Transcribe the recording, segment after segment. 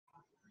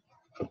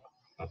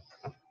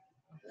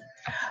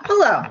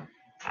Hello,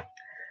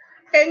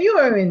 and you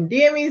are in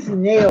Dammie's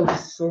nail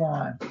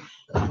salon.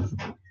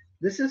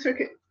 This is her.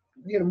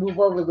 You gotta move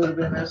over a little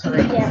bit now so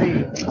they can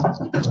see you.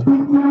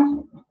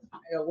 I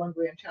got one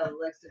grandchild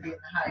who likes to be in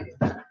the hiding.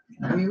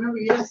 And remember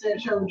yesterday I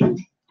showed you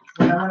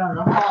when I went on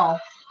the hall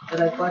that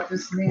I bought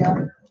this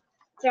nail.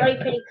 Very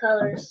pretty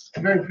colors.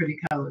 Very pretty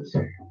colors.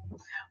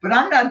 But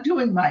I'm not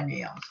doing my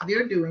nails.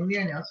 They're doing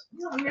their nails.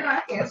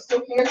 I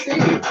still can't see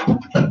you.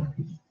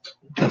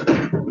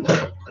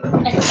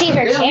 I can see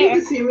her They don't need chair.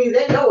 to see me.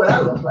 They know what I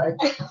look like.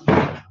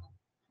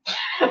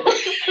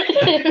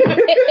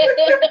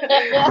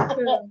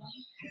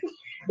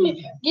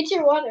 Get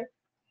your water.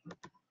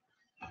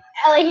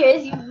 Ellie,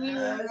 here's you.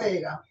 There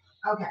you go.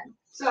 Okay.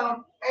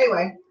 So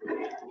anyway,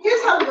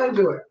 here's how we're gonna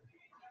do it.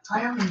 I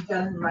haven't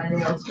done my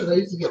nails because I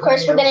used to get. Of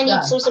course, we're gonna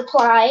need some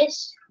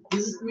supplies.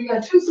 We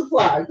got 2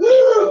 supplies.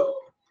 Well,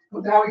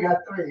 now we got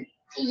 3.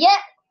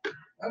 Yep.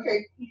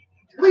 Okay.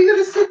 Well, you're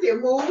gonna sit there,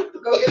 move,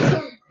 go get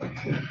some.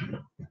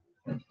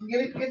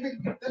 Get the.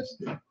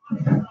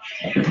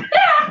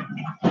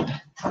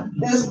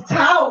 There's a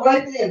towel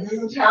right there.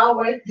 There's a towel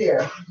right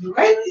there.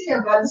 Right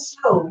there by the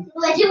stove.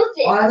 What do with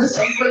it? On the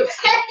stove.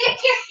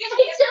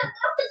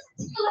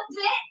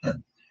 Give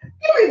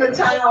me the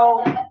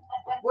towel.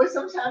 Boy,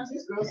 sometimes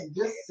these girls are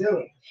just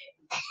silly.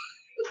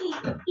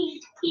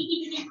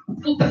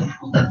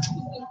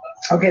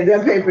 Okay,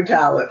 then paper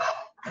towel.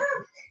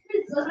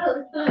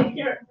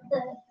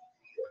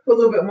 Put a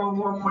little bit more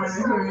warm water in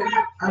here.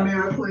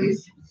 Amira,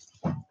 please.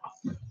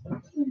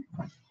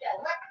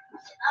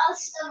 Oh,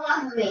 still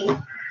on me.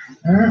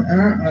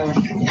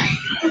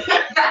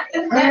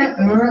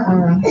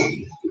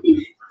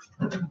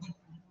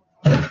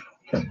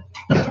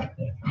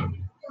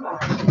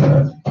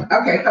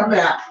 Okay, come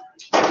back.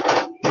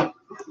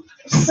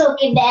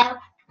 Soaking down.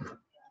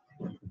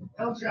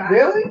 It'll dry.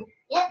 Really?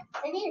 Yep,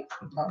 right here.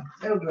 Oh,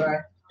 it'll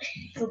dry.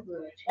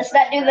 Let's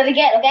not do that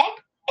again, okay?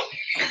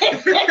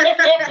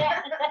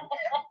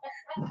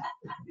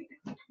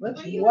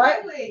 Let's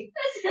what?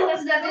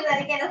 Let's not do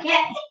that again,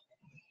 okay?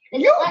 You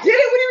did it? What do you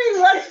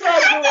mean, let's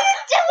not do it?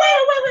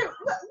 Wait.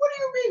 What do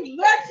you mean,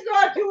 let's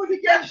not do it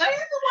again? She's the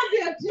one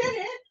that did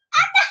it.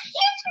 I'm not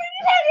here to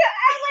have your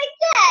arm like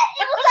that.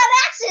 It was on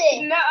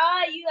accident.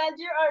 Nuh-uh, you had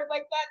your arm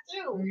like that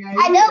too. Yeah,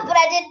 I know, but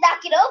I didn't knock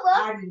it over.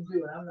 I didn't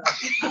do it. I'm not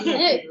doing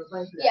it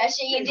like that. Yeah,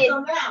 sure you Okay, did. So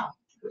now,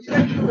 what you're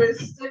going to do is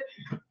stick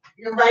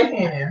your right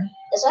hand in.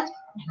 This one?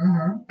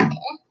 Mm-hmm.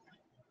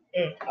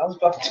 I was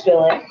about to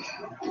spill it.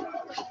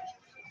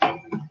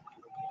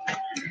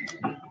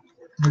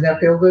 Does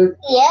that feel good?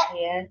 Yeah.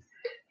 Yeah.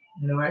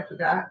 You know what I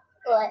forgot?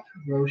 What?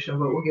 Lotion,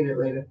 but we'll get it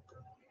later.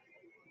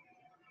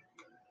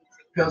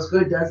 Feels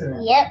good, doesn't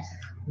it? Yep.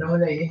 Knowing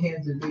that your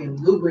hands are being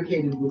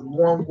lubricated with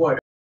warm water.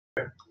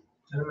 And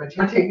I'm going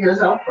to take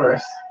yours out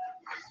first.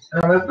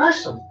 And I'm going to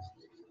brush them.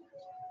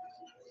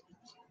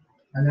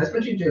 And that's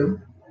what you do.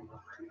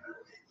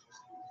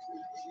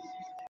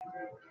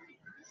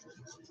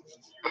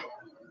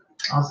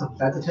 Also,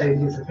 forgot to tell you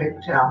to use a paper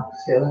towel.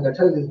 See, like I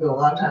told you, it's been a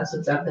long time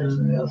since I've been in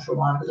the nail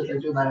salon because I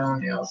do my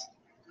own nails.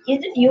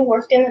 You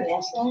worked in a nail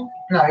salon?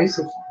 No, I used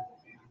to.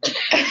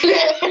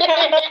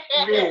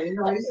 Really, you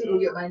know, I used to go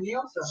get my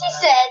nails done. She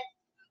said.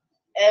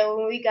 And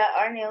when we got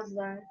our nails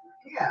done.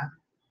 Yeah.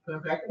 Put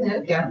it back in there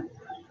again.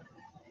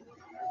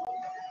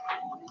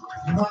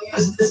 I'm going to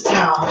use this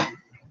towel.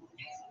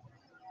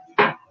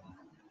 And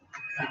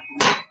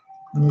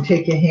you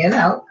take your hand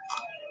out.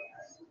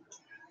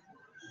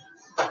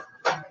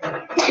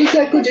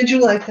 Exactly. Did you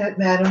like that,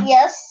 madam?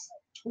 Yes.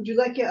 Would you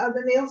like your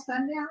other nails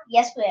done now?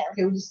 Yes, ma'am.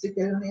 Okay, would you stick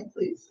that in there,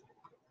 please?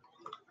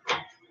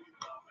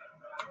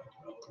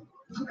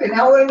 Okay,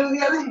 now we're going to do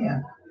the other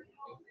hand.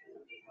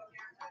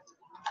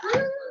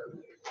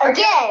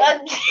 Again.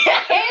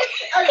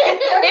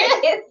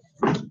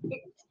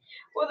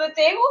 Well, the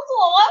table's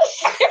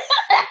lost.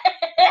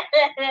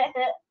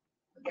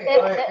 Okay,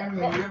 all right, I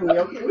mean, really,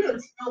 okay, we don't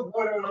spill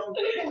water all over.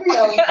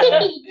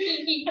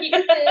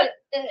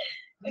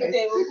 The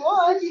table's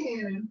lost. Stick your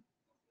hand in.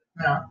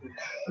 Now,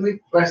 let me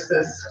brush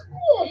this.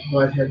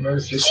 Lord have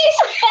mercy. You said,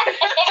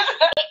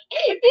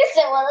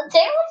 well, the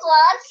table's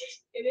lost.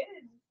 It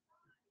is.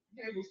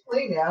 The table's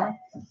clean now.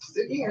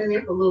 Stick your hand in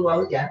there for a little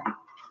while again.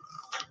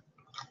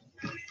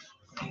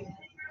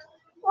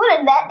 What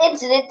is that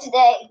incident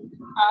today?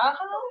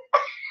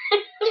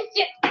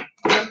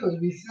 That's supposed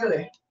to be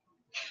silly.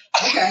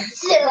 Okay.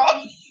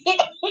 Silly.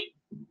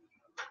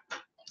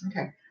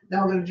 Okay.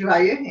 Now we're going to dry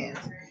your hands.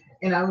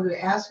 And I'm going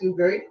to ask you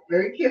very,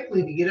 very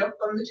carefully to get up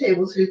from the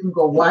table so you can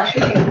go wash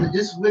your hands and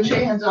just rinse your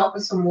hands off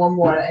with some warm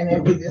water and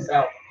empty this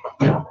out.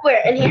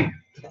 Where? In here?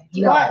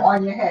 No,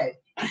 on your head.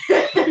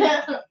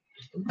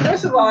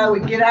 First of all, I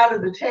would get out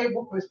of the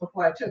table first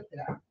before I took it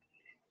out.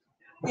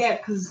 Yeah,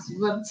 because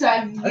by the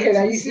time you Okay, get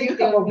now to you the see, sink,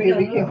 come over here.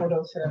 Be careful,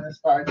 don't sit on this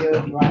part. Get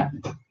it dry.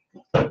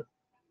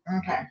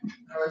 Okay,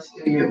 now let's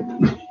do you.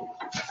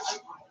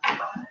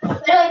 Where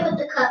do I put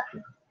the cup?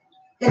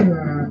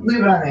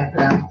 Leave it on there for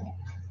now.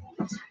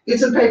 Get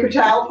some paper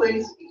towel,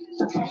 please.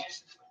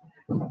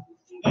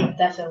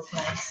 That feels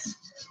nice.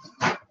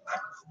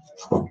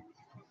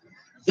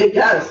 It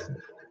does.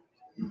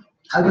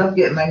 I love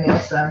getting my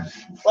nails done.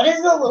 What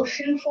is the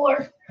lotion for?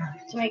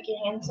 To make your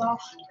hands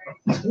soft?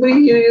 What do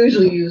you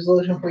usually use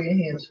lotion for your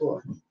hands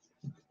for?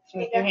 To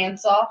make your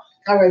hands soft?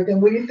 All right, then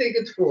what do you think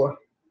it's for?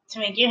 To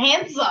make your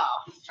hands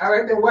soft. All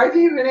right, then why do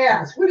you even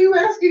ask? What are you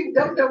asking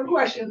dumb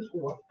questions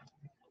for?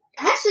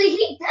 Actually,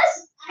 he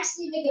does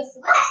actually make it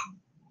flat.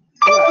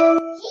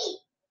 Heat.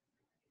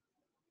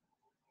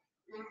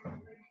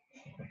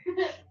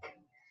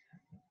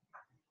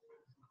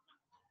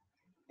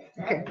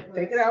 Okay,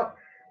 take it out.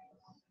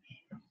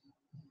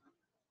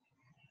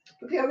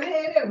 Okay, I'm gonna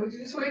hand in. What you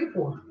just waiting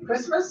for?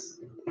 Christmas?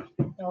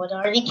 No, it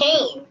already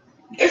came.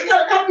 It's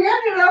gonna come again,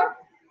 you know.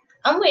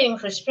 I'm waiting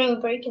for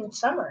spring break and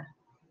summer.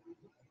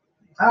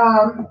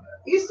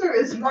 Easter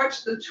is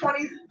March the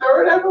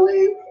 23rd, I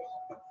believe.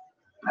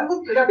 I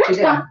looked it up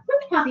today.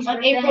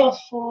 On April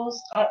Fool's.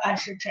 Oh, I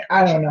should check.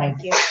 I don't know.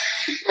 Thank you.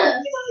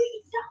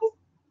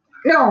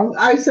 No,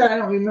 I said I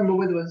don't remember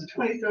whether it was the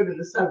 23rd or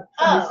the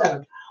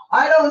 27th.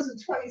 I know it was the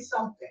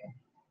 20-something.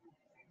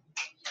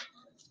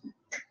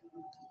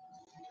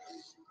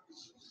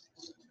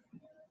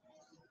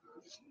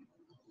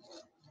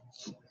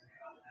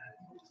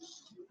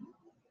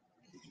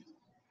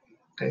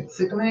 Okay,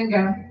 stick them in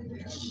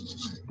again.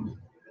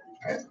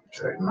 Okay,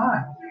 try them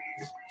on.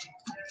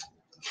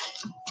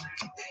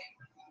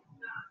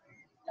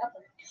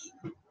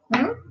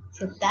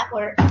 So that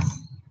works.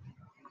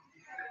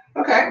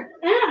 Okay.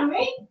 Yeah,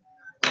 right?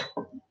 I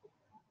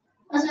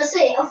was gonna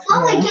say, a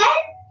fall again?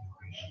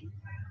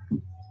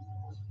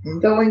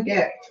 Go and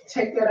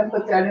take that and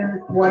put that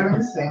in water in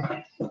the sink.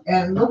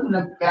 And look in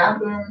the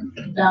bathroom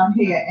down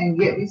here and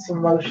get me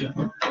some lotion.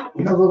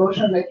 You know the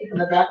lotion they keep in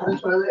the back of the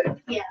toilet?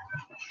 Yeah.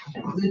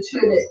 The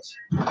toilet.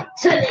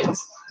 Toilet.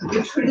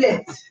 The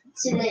toilet.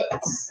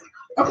 Toilet.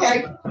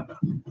 Okay.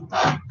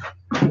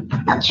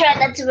 I'll try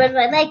not to rub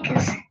my leg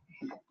because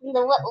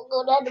the wet will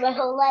go down to my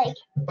whole leg.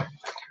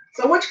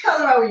 So which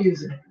color are we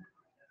using?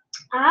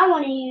 I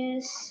want to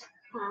use.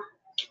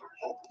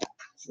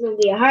 It's gonna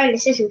be a hard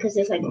decision because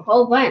there's like a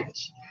whole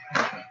bunch.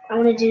 I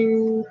want to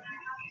do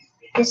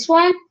this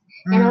one,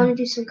 and I want to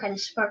do some kind of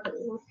sparkly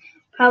one.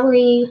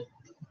 Probably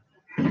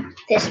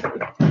this one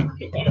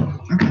right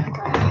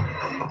there.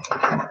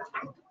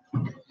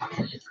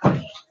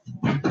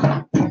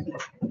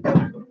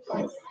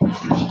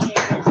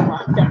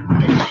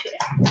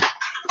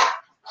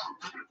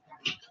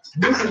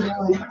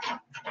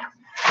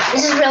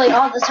 This is really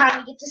all the time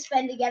we get to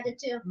spend together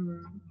too.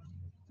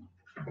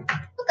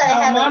 Look, I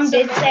have Mom like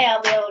did some- say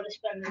I'll be able to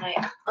spend the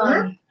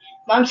night.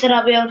 Mom said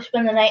I'll be able to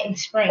spend the night in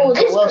spring. Oh,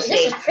 but we'll this see.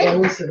 is pretty. Yeah,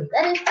 we'll see.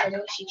 That is pretty.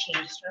 She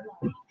changed her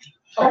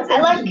mind.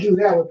 I like to do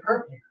that with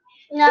purple.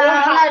 No,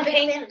 I'm not a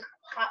big fan.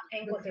 Hot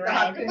pink with Hot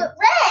red. pink. But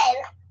red.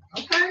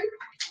 Okay.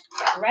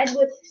 Red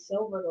with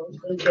silver goes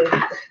good.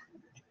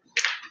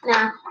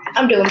 No.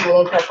 I'm doing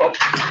blue and purple.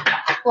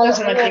 Well, Those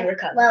are my favorite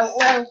colors.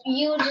 Well,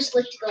 you just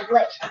look to go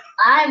blank.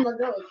 I'm a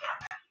girly.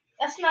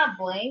 That's not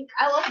blank.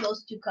 I love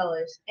those two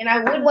colors. And I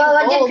would Well,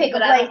 I do did gold, pick a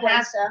but I blank don't one,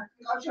 have so.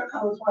 Got your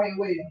colors while you're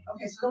waiting.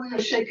 Okay, so then we're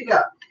gonna shake it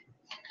up.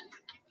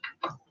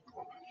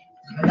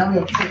 And then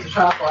we're gonna put the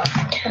top on.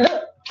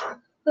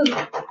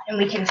 And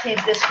we can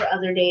save this for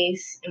other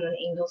days. And when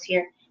Angel's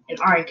here. And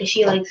Ari, because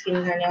she likes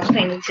getting her nails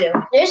painted too.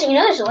 There's a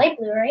light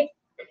blue, right?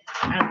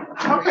 I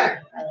don't know. Okay.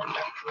 I like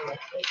that blue.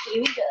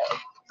 Here we go.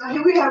 So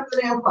here we have the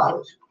nail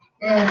polish.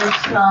 And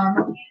it's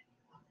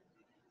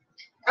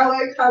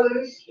LA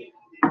colors.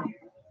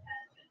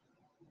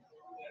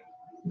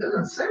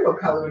 Doesn't say what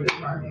color it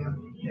is on here.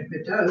 If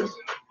it does.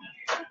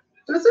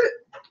 Does it?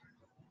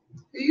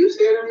 Do you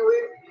see it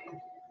anywhere?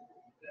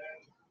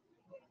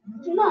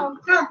 No.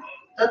 No.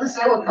 Doesn't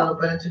say what color,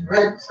 but it's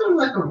red. It's sort of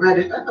like a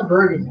reddish, like a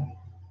burgundy.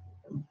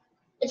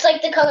 It's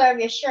like the color of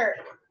your shirt.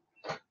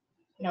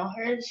 No,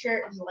 her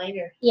shirt is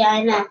lighter. Yeah,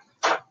 I know.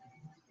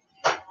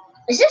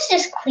 Is this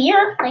just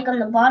clear, like on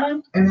the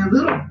bottom? And then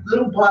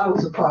little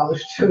bottles of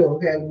polish too,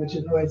 okay, which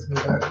annoys me.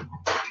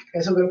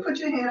 Okay, so we're gonna put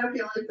your hand up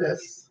here like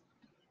this.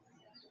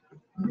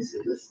 Let me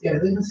see this. Yeah,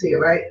 they can see it,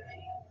 right?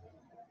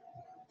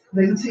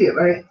 They can see it,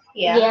 right?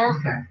 Yeah.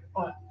 Okay.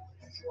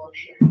 That's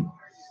lotion.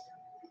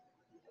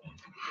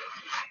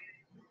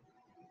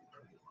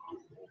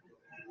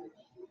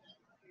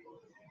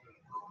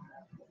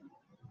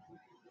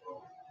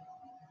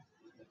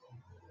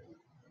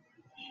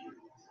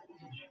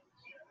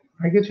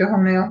 I get your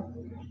thumbnail.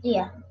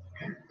 Yeah.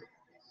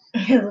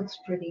 It looks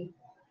pretty.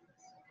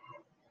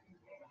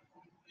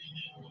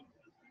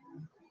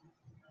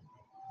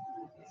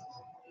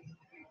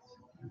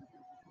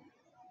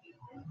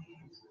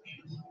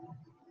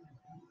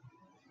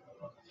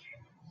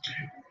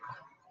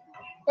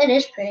 It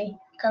is pretty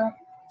color.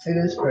 It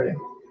is pretty.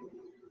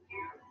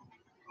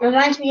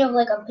 Reminds me of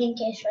like a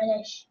pinkish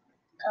reddish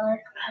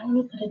color. I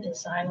want to put a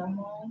design on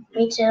mine.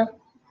 Me too.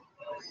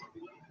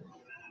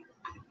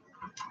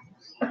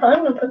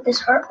 I'm gonna put this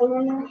heart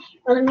on there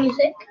for the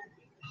music.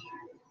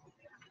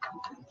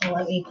 And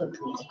let me put the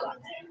music on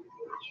there.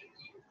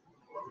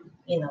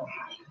 You know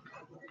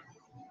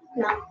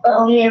No.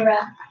 Oh,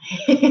 Mira.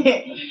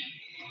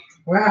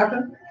 What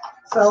happened?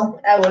 So,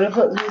 I would have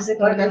put music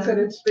like on. I said,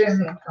 it's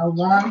been a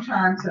long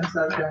time since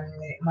I've done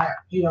my,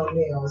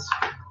 nails.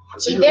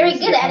 She's very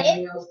good at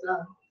it. Nails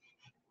done.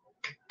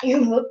 You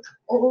look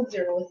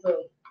older with them.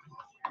 It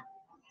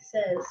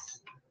says,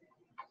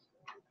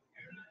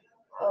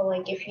 oh,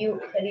 like if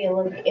you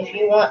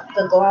want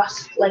the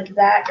gloss like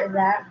that or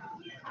that,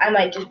 I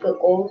might just put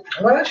gold.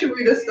 Why don't you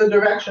read us the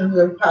directions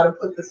of how to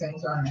put the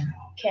things on there?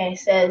 Okay, it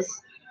says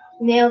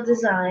nail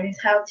designs,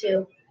 how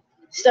to.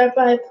 Start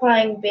by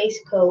applying base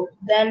coat,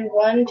 then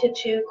 1 to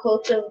 2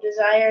 coats of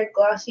desired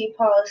glossy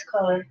polish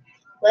color.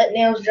 Let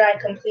nails dry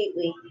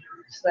completely.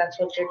 So that's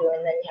what you're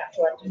doing, then you have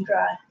to let them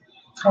dry.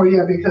 Oh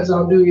yeah, because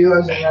I'll do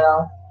yours and then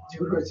I'll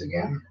do hers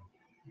again.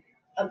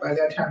 By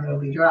that time it'll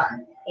be dry.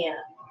 Yeah.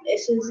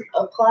 This is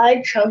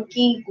apply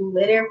chunky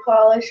glitter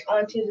polish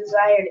onto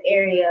desired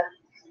area.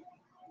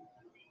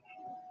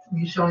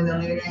 You showing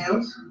them your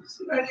nails?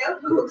 See my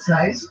nails? It looks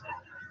nice.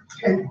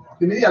 Okay,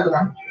 give me the other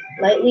one.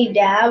 Lightly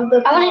dab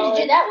the polish. I wanted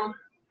to do that one.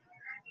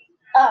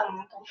 Oh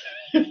my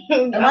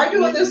gosh. Am I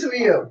doing this for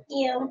you?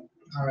 You.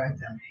 All right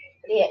then.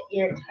 Yeah,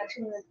 you're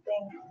touching the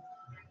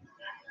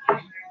thing.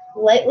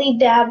 Lightly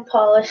dab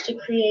polish to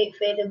create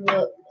faded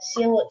look.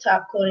 Seal with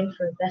top coating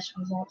for best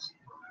results.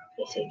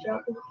 Place a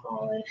drop of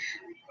polish.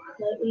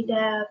 Lightly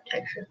dab,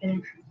 texture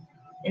finish.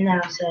 And now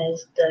it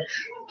says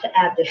to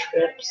add the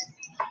strips.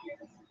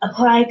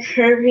 Apply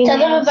curvy Tell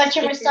them nail about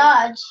your stickers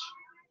massage.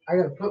 I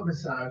got a foot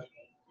massage.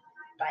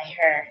 by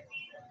her.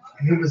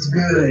 And it was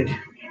good.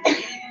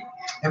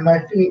 And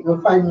my feet were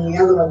fighting the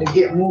other one to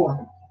get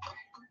more.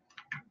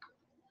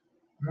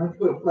 My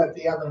foot fought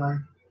the other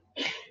one.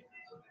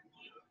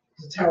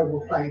 It's a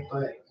terrible fight,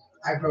 but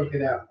I broke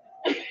it out.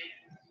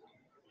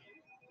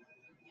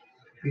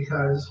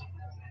 Because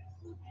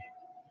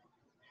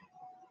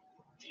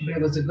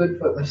it was a good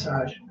foot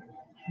massage.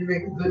 You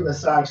make a good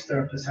massage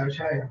therapist, I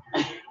tell you.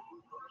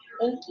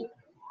 Thank you.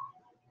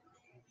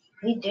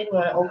 We did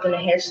want to open a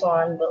hair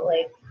salon, but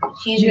like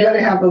she's You gotta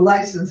really have a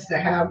license to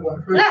have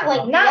one. First not of like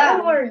all. not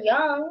when we're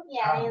young.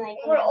 Yeah, I mean, like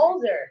We're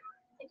older.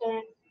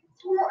 Well,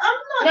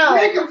 I'm not No.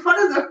 making fun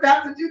of the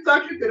fact that you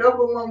thought you could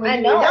open one when I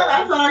you were know. young.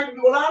 I thought I could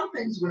do a lot of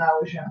things when I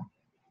was young.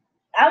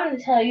 I'm gonna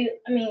tell you.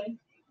 I mean,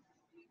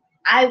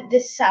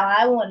 this is how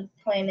I wanted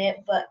to plan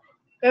it. But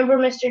remember,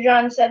 Mr.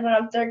 John said when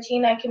I'm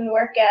 13, I can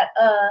work at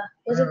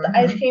was it the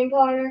ice cream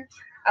parlor?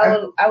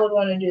 I would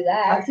want to do I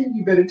that. think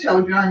you better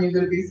tell John you're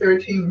gonna be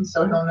 13,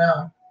 so he'll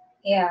know.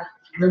 Yeah,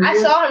 The I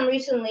Mia's- saw him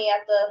recently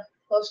at the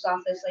post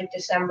office, like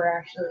December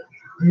actually.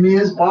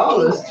 Mia's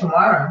ball is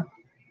tomorrow.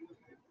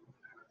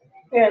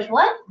 There's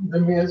what? The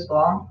Mia's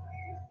ball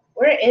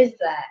Where is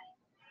that?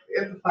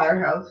 at the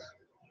firehouse.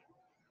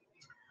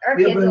 Are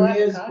We have kids a allowed to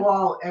Mia's come?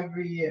 ball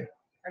every year.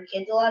 Are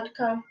kids allowed to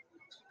come?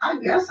 I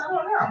guess, I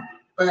don't know.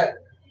 But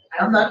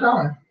I'm not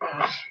going.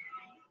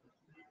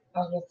 I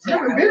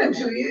haven't been in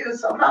 2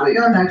 years, so I'll probably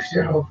go next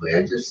year, hopefully. I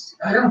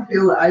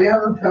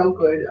haven't felt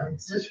good. I'm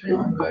just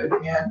feeling good,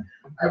 and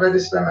I'd rather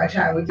spend my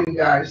time with you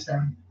guys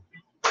than.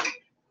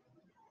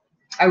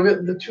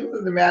 The truth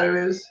of the matter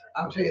is,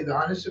 I'll tell you the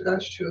honest to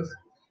God's truth,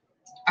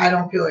 I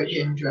don't feel like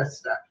getting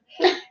dressed up.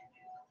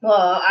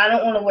 Well, I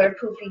don't want to wear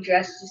poofy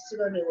dress just to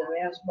go to the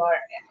Rams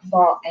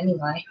ball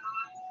anyway.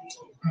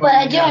 But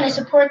I do want to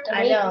support the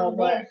I know,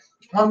 but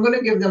I'm going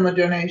to give them a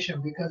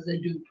donation because they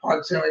do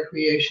parks and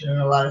recreation and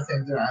a lot of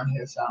things around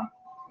here, so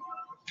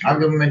I'll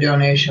give them a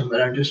donation,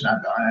 but I'm just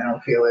not going. I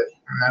don't feel it,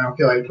 and I don't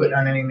feel like putting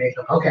on any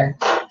makeup. Okay,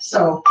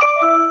 so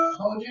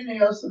hold your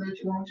nails so that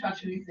you won't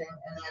touch anything,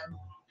 and then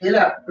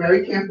get up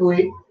very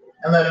carefully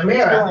and let feel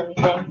Amira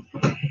anything.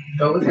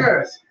 go with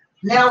hers.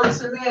 Now it's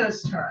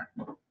Amira's turn.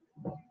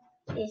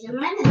 These are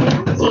my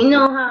nails. Do you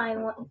know how I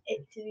want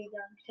it to be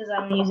done? Because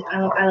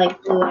I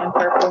like blue and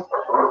purple.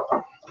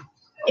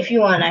 If you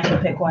want, I can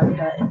pick one,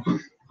 but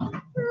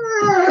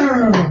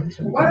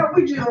Why don't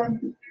we do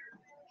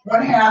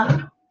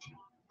 1/2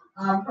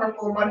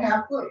 purple and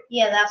 1/2 blue?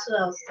 yeah, that's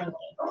what I was thinking.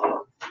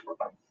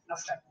 I'll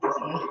start with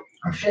this one.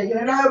 I'm shaking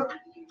it up.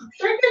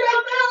 Shake it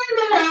up,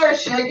 baby.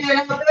 Shake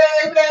it up,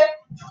 baby.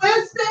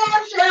 Twist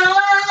and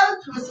shout.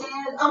 Twist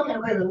and. Okay,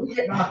 wait a minute. We're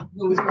getting off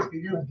what we're supposed to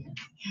be doing here.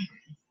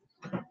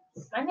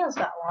 My nails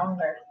got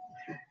longer.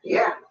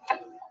 Yeah.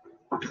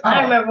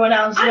 I remember when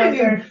I was I didn't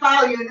younger. even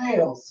file your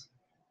nails.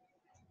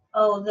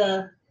 Oh,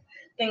 the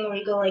thing where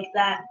you go like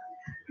that.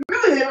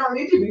 Really, they don't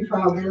need to be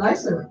filed. They're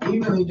nice and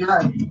evenly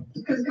done.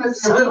 Because they're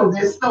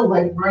still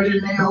like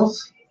virgin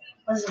nails.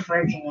 What's a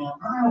virgin nail?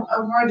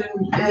 A virgin,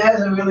 it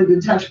hasn't really been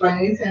touched by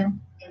anything.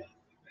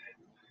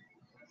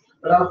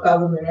 But I'll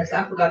file the nails.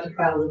 I forgot to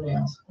file the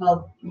nails.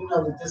 Well, you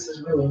know that this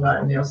is really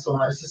not a nail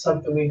salon. It's just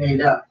something we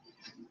made up.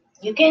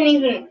 You can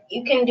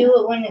do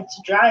it when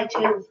it's dry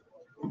too,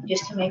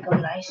 just to make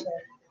them nicer.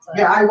 But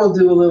Yeah, I will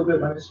do a little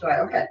bit when it's dry.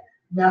 Okay.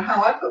 Now,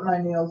 how I put my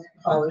nail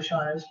polish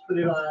on is put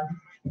it on.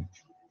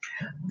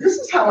 This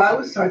is how I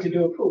would start to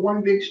do it. Put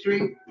one big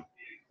streak,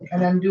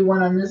 and then do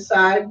one on this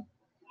side,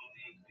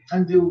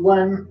 and do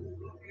one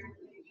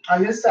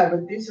on this side.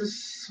 But these are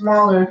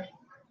smaller.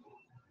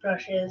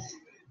 brushes.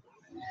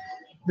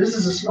 This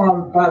is a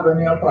small bottle of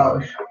nail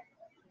polish.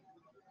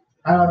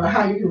 I don't know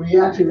how you can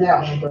react to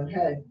that one, but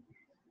hey.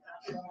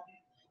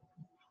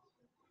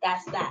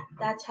 That's that.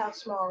 That's how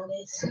small it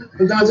is.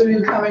 For those of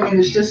you coming in,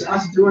 it's just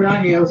us doing our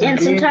nails. And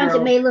sometimes it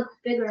girl. may look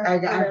bigger.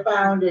 I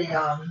found a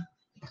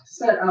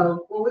set of,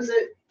 what was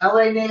it?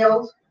 LA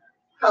nails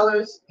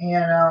colors,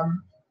 and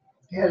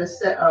it had a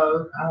set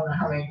of, I don't know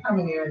how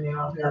many are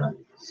nails. Yeah.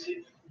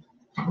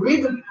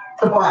 Read the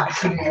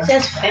box in It there.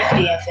 says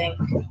 50, I think.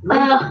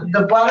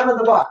 The bottom of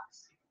the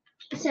box.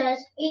 It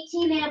says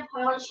 18 nail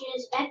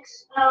polishes,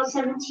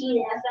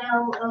 XL17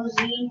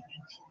 FLOZ.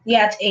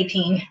 Yeah, it's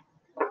 18.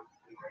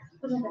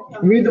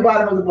 Read the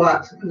bottom of the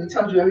box because it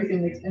tells you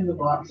everything that's in the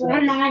box.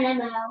 19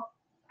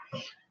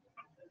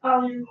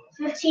 ml.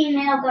 15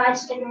 nail guide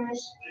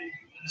stickers,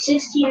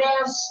 16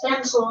 nail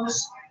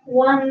stencils,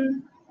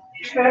 1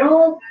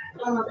 turtle. I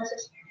don't know what this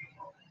is.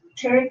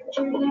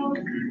 Turtle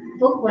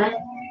booklet.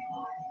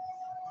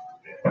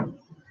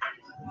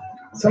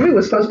 Somebody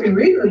was supposed to be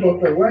reading the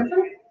booklet, weren't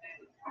they?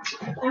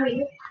 I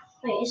read it.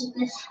 Wait, isn't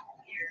this?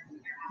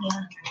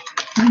 Yeah.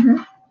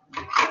 Mm-hmm.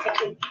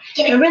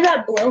 Remember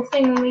that blow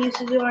thing when we used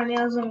to do our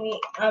nails and we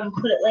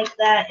put it like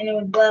that and it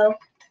would blow?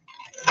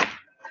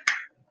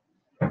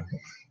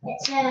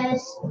 It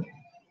says,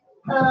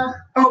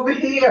 Over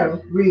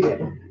here, read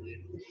it.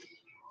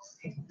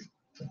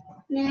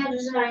 nail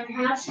design.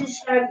 How to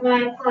start by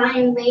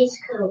applying base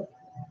coat.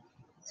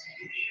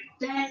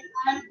 Then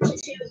 1 to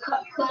 2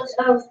 coats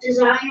of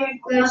desired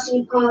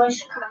glossy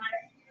polish color.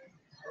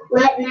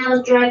 Let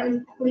nails dry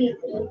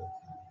completely.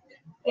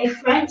 A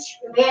French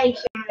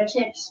manicure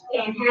tips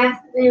and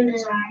half moon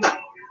design.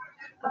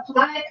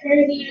 Apply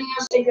curvy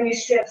nail sticker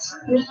strips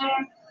near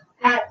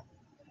at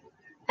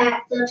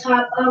the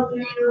top of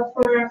nail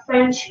for a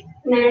French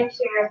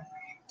manicure.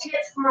 Tip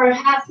for a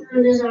half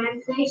moon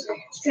design. Place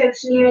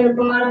strips near the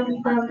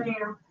bottom of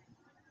nail.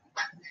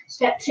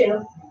 Step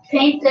 2.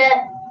 Paint the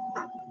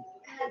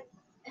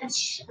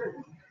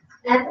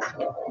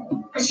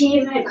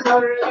achievement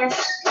color.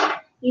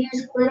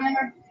 Use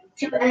glitter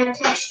to add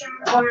texture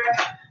or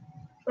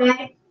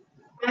vibrant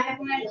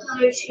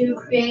color to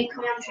create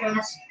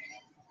contrast.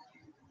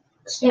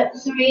 Step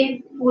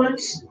 3.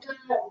 Once the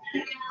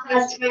nail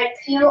has dried,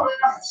 peel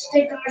off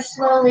sticker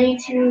slowly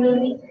to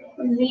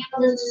reveal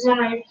the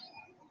design.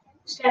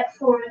 Step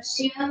 4.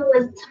 Seal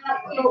with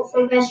top coat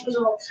for best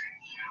results.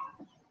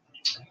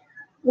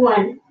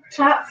 1.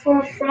 Top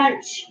for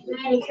French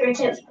manicure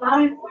tips,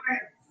 bottom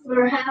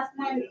for half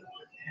moon.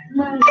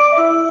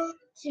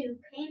 2.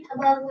 Paint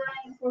above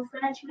line for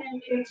French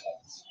manicure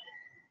tips.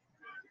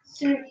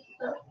 3.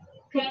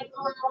 Paint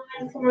below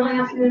line for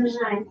half moon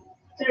design.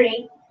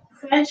 3.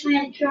 French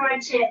manicure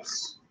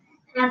tips,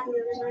 half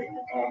moon design.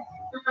 Okay.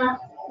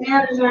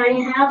 Nail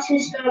design. How to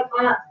start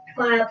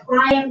by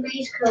applying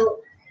base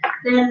coat,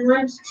 then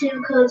 1 to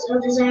 2 coats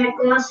of desired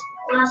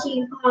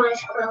glossy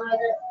polish color.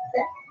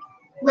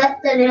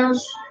 Let the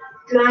nails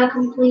dry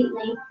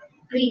completely.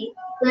 B.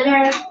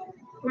 Glitter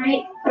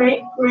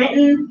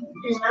written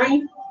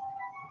design.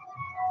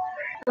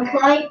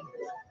 Apply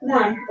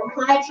 1.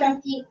 Apply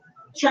chunky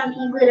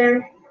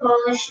glitter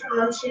polish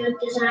onto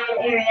desired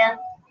area.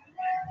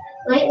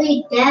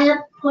 Lightly dab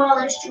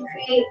polish to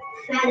create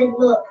faded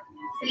look.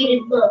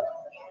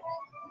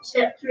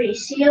 Step 3.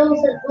 Seal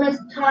with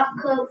top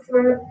coat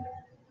for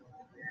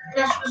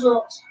best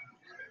results.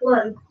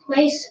 1.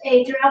 Place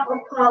a drop of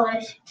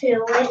polish.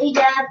 2. Lightly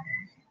dab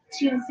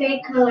to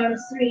fade color.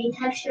 3.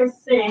 Texture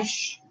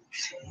finish.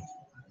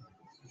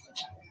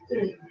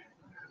 3.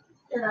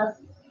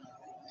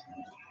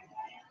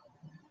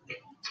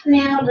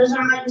 Nail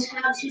designs.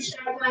 How to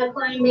start by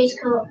applying base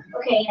coat.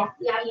 Okay, yeah.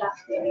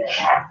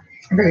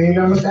 Okay, you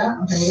done with that?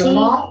 Okay, you done them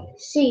all?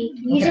 C.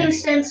 Using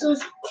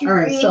stencils to All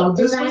right, create so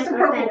this design was the or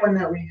purple pattern. one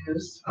that we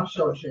used. I'll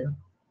show it to you.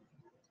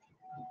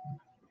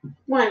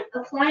 1.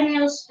 Apply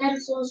nail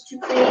stencils to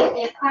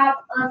create a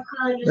pop of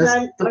color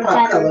design That's the or pop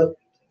pattern. color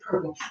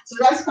purple. So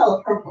that's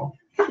color purple.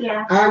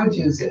 Yeah, I would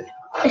use it.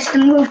 it's the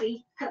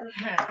movie.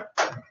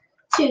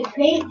 2.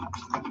 Paint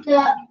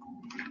the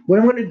What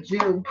I'm gonna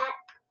do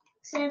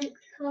accent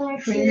color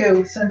for to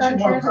you, since you want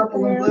contrast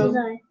purple the and nail blue,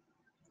 design.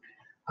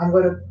 I'm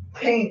gonna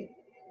paint.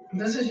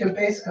 This is your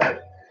base coat,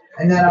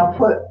 and then I'll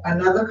put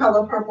another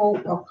color purple.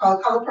 I'll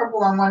color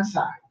purple on one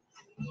side,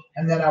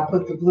 and then I'll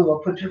put the blue. I'll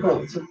put 2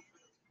 coats.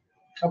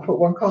 I'll put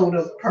 1 coat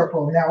of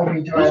purple, and that will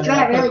be dry. These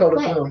dry and then I'll put a really coat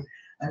quick. of blue,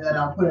 and then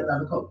I'll put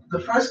another coat. The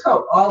first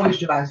coat always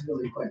dries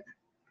really quick.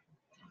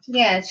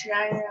 Yeah, it's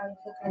drying around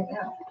quick right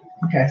now.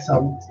 Okay,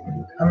 so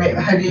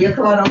Hadia,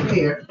 come on over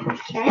here.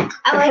 Okay.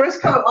 The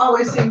first coat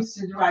always seems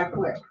to dry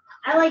quick.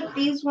 I like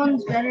these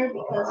ones better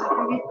because if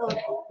you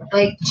get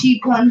the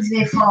cheap ones,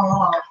 they fall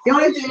off. The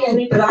only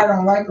thing that I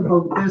don't like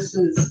about this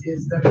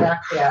is the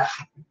fact that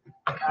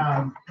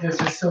this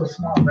is so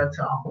small. That's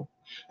all.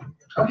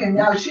 Okay,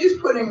 now she's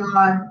putting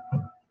on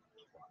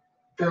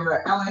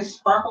the LA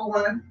Sparkle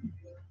one.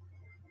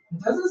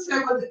 It doesn't say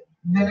what the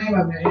name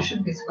of it. You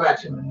shouldn't be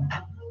scratching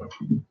it.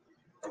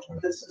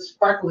 This is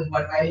sparkly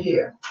one right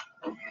here.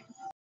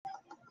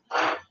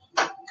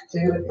 So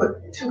you're gonna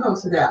put 2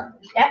 coats of that.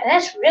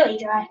 That's really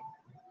dry.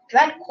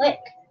 Dry quick.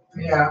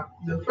 Yeah,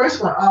 the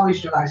first one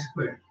always dries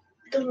quick.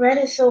 The red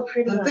is so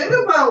pretty. The thing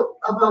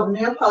about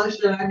nail polish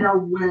that I know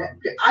when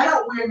I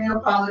don't wear nail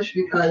polish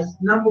because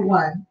number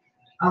one,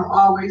 I'm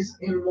always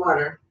in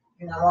water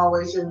and I'm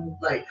always in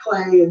like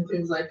clay and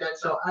things like that,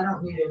 so I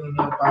don't need any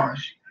nail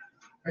polish.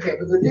 Okay,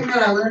 but the thing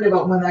that I learned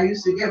about when I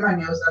used to get my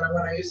nails done and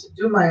when I used to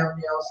do my own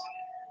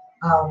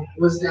nails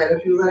was that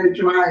if you let it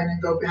dry and then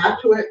go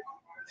back to it,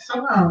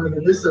 somehow or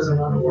other, this doesn't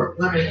want to work.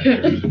 Let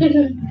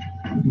me.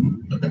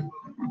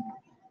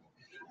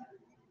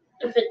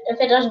 If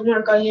it doesn't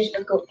work, I'll use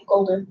the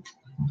golden.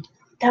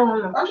 That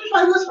one. Why don't you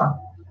try this one?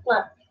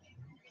 What?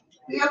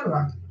 The other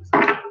one.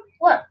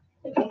 What?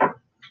 Okay.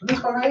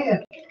 This one right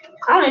here.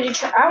 I want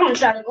to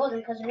try the golden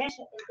because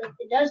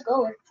it does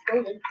go with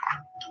golden.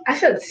 I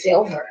said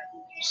silver.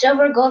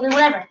 Silver, golden,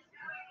 whatever.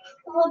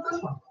 What about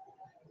this one?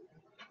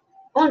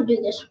 I want to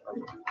do this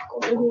one.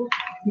 Golden.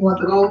 You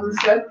want the gold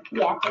instead?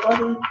 Yeah, the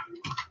golden.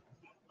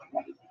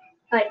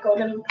 Alright,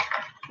 golden.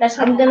 That's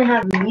how I'm gonna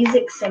have a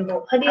music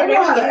symbol. How do you I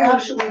know how to know?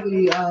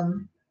 actually.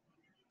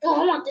 Oh,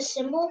 I want this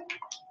symbol.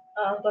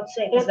 Let's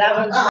say, because that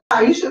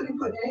one's You shouldn't be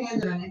putting your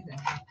hands in anything.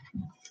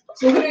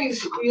 So we're going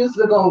to use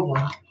the gold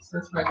one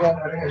since my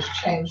granddaughter has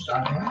changed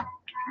on me.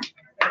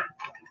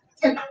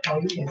 Oh,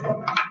 you can't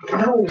do that.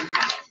 No.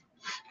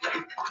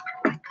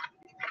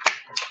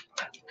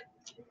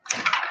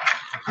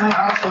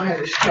 I also had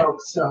a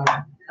stroke, so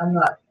I'm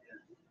not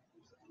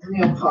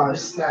nail polish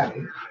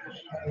savvy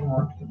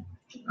anymore.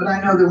 But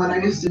I know that when I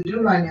used to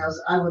do my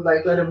nails, I would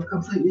like let them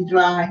completely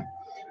dry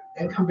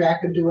and come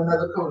back and do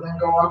another coat and then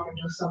go off and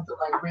do something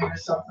like green or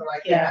something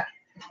like that.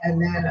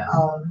 And then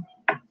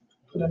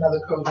put another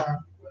coat on.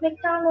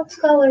 McDonald's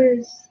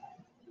colors.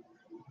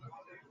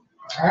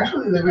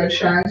 Actually, the red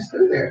shines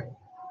through there.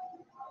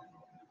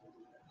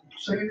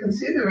 So you can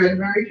see the red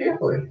very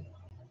carefully.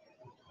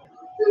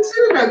 You can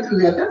see the red through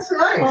there. That's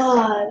nice.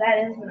 Oh,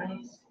 that is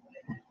nice.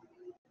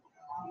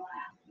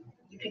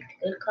 You picked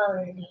a good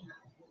color, Nina.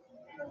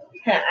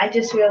 I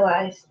just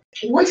realized.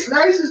 What's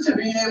nice is to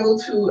be able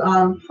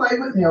to play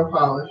with nail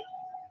polish.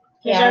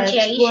 Yeah, Is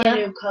that explore Aisha?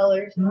 new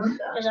colors and Mhm.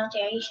 stuff. Is that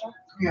Aisha?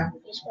 Yeah.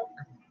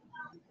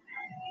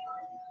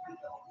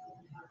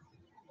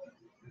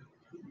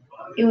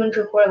 You would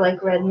prefer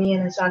like red, me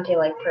and Asante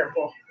like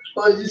purple.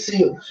 Well, you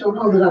see, she'll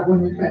hold it up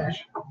when you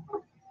finish.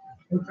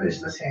 You finish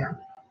this hand.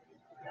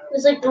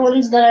 It's like the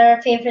ones that are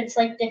our favorites,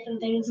 like different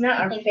things. Not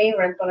our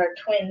favorite, but our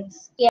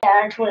twins. Yeah,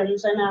 our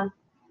twins, I know.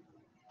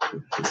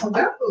 So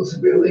that looks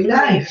really You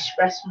nice.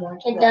 express more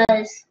to It them.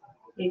 does.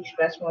 You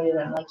express more to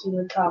them. Like you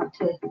would talk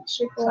to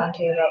Super.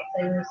 Asante about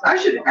things. I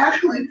should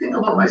actually think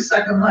about my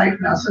second life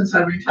now since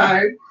I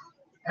retired.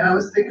 And I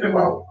was thinking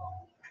about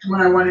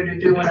what I wanted to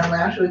do when I'm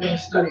actually going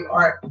to study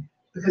art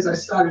because I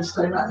started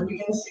studying art and we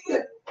can see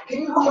it.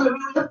 Can you hold it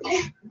really up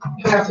there?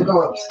 You have to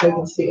go up so they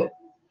can see it.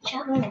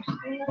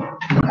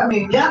 I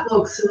mean, that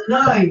looks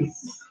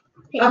nice.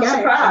 I'm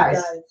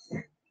surprised.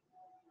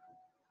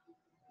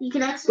 You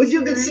can actually. But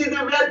you can see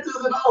the red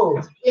through the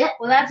gold. Yeah,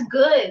 well that's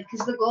good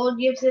because the gold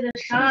gives it a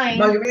shine.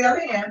 But on the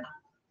other hand,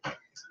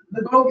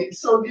 the gold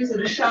gives it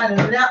a shine.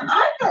 And now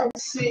I don't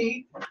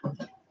see.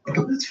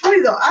 It's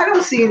funny though. I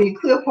don't see any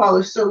clear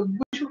polish. So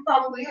what you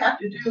probably have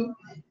to do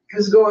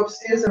is go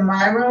upstairs in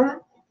my room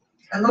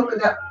and look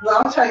at that.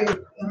 Well, I'll tell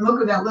you. And look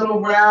at that little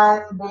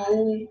round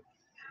bowl.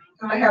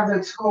 I have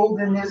that's gold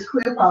and there's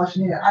clear polish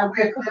in there. I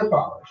wear clear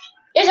polish.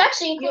 There's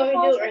actually a You clear want me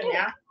to do polish it right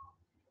now?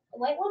 The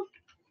white one?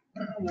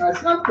 No,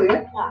 it's not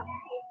clear.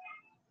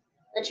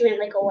 That you mean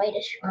like a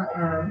whitish.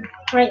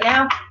 Right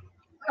now?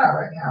 Not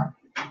right now.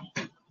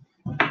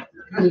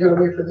 Because you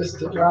gotta wait for this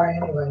to dry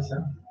anyway,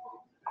 so.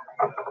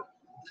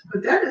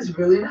 But that is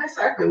really nice.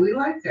 I really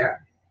like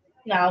that.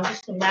 Now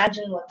just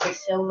imagine what the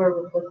silver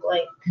would look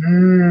like.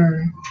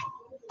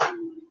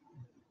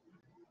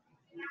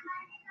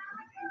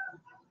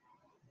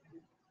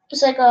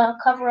 It's like a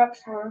cover up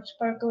for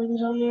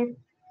sparklings on there.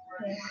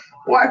 Yeah.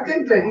 Well, I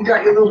think that you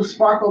got your little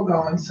sparkle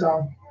going,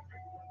 so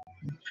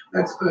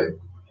that's good.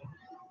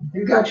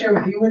 You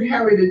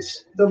inherited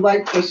the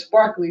like for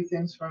sparkly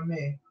things from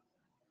me.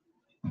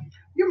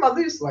 Your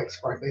mother used to like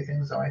sparkly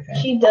things, though, I think.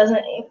 She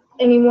doesn't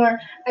anymore.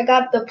 I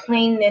got the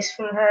plainness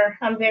from her.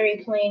 I'm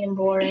very plain and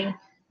boring.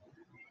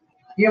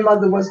 Your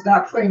mother was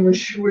not plain when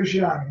she was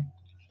young.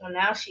 Well,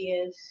 now she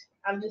is.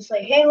 I'm just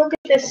like, hey, look at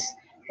this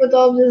with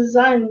all the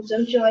designs.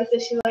 Don't you like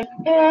this? She's like,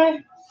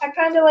 I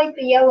kind of like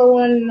the yellow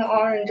one and the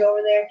orange over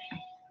there.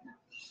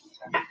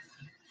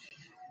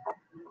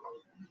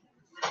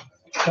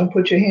 Don't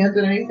put your hands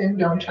in anything.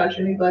 Don't touch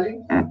anybody.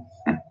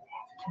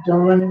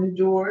 Don't run into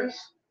doors.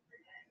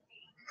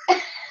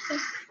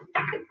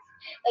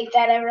 Like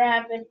that ever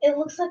happened. It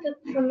looks like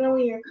a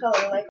familiar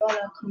color, like on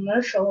a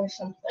commercial or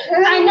something.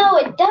 I know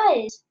it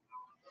does.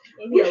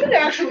 Maybe You should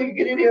actually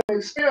get in here and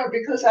experiment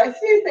because I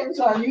see things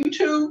on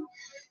YouTube.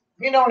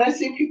 You know, and I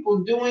see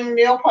people doing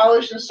nail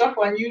polish and stuff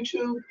on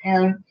YouTube,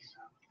 and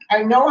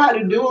I know how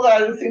to do a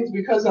lot of the things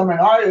because I'm an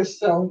artist.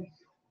 So,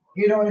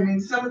 you know what I mean?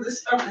 Some of the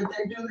stuff that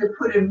they do, they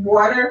put in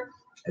water,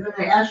 and then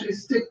they actually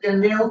stick their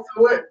nail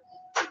through it,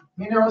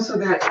 you know, so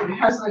that it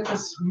has like a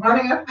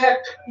running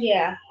effect.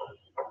 Yeah.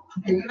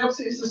 Okay, get up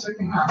so your sister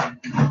can come.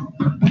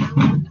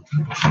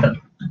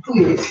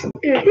 Please.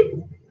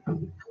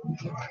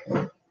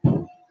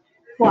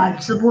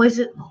 Watch the boys.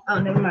 Oh,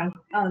 never mind.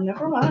 Oh,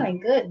 never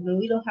mind. Good.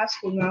 We don't have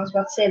school now. I was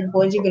about to say the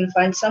boys are gonna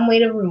find some way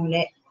to ruin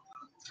it.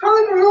 How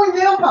do you ruin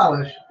nail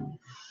polish?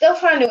 They'll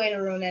find a way to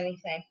ruin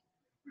anything.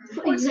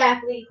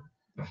 Exactly.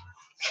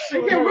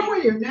 You can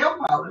ruin your nail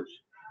polish.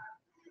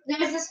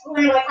 There's this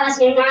one in my class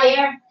named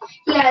Jair.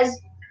 He has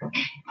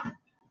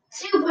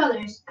two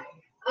brothers.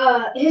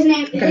 His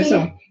name. Okay,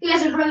 so. He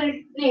has a brother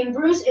named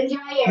Bruce and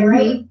Jair, Mhm.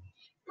 right?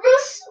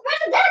 Bruce, where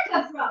did that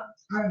come from?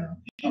 I don't know.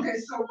 Okay,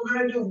 so we're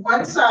gonna do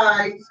one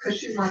side because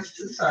she wants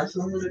two sides.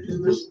 So I'm gonna do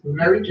this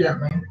very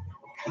gently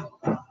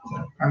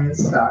on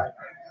this side.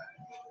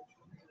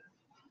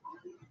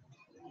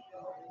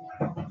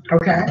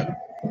 Okay.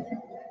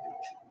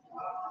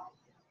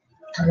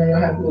 And then you'll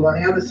have blue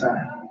on the other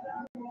side.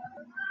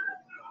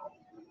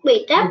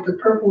 Wait, But the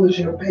purple is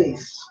your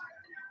base.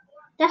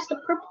 that's the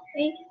purple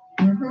thing.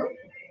 Mm-hmm.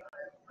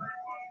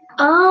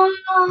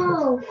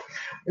 Oh.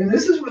 And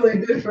this is really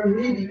good for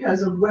me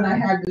because of when I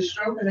had the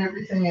stroke and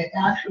everything. It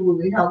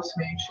actually helps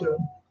me to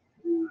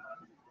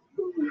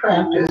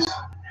practice.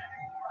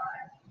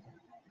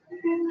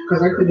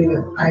 Because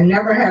I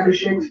never had the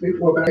shakes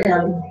before, but I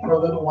had them for a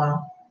little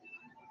while.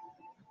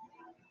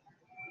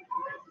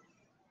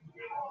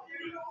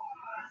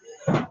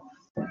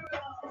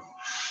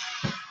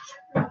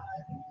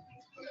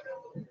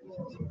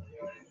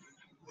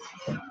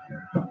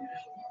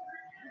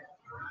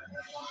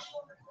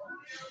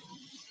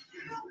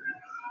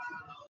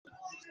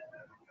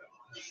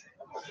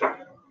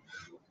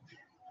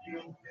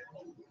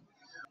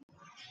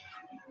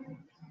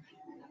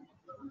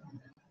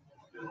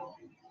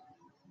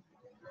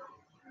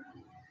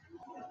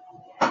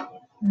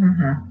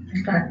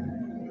 Mm-hmm. Okay.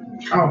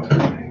 Oh.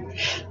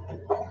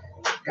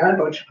 Got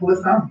about your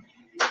full thumb.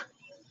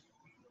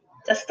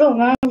 That's the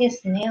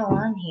longest nail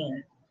on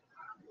here.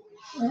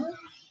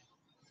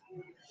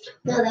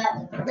 No,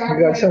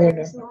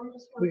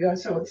 We got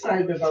so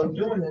excited about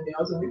doing the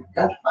nails and we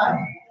got to find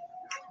them.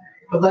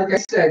 But like I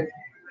said,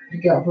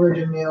 you got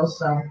virgin nails,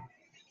 so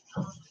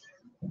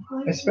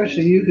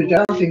especially you, because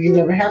I don't think you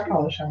ever had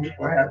polish on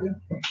before, have you?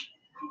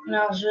 When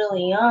I was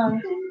really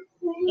young,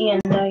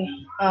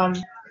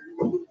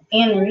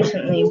 and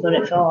recently, but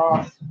it fell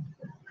off.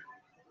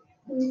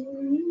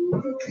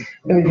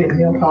 Maybe get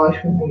nail polish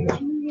removed.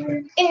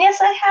 And yes,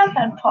 I have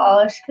had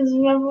polish because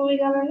remember we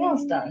got our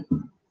nails done.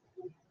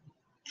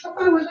 I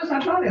thought it was just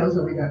our toenails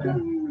that we got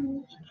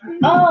done.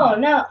 Oh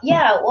no,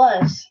 yeah, it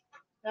was.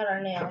 Not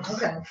our nails.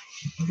 Okay.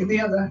 Give me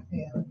the other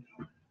hand.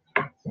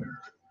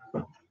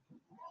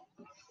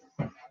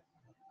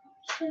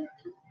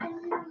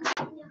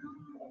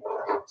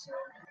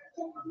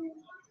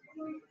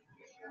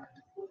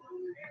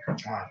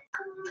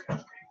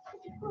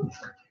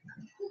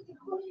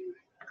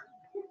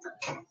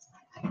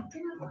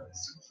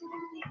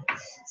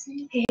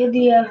 Hey,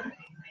 Dia,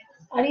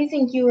 how do you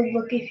think you would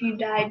look if you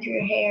dyed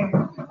your hair?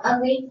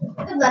 Ugly.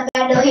 I've got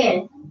that no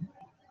hair.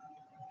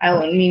 I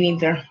wouldn't. Me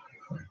neither.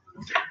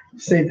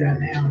 Say that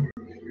now.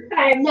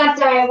 I'm not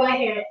dyeing my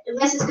hair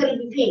unless it's gonna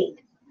be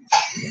pink.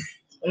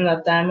 I'm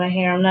not dyeing my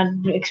hair. I'm not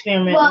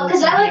experimenting. Well, with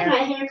because I like hair. my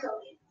hair color.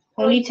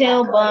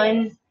 Ponytail,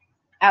 bun,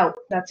 out.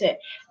 That's it.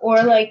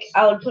 Or like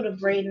I would put a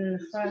braid in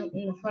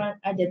the front.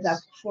 I did that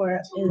before.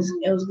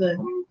 It was good.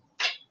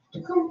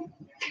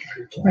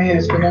 My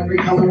hair's been every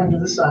color under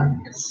the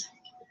sun.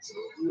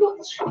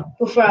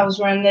 Before I was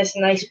wearing this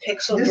nice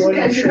pixel This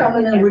Jordan is shirt.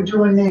 coming in, we're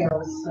doing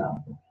nails,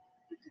 so.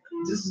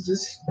 This is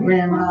just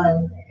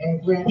grandma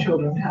and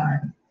grandchildren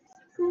time.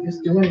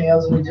 Just doing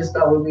nails, and we just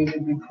thought we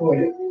would record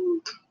it.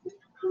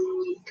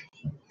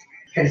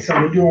 Okay, so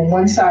we're doing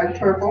one side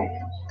purple.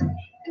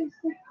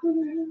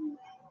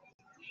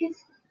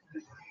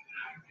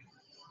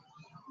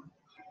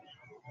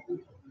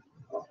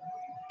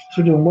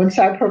 So we're doing one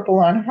side purple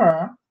on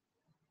her.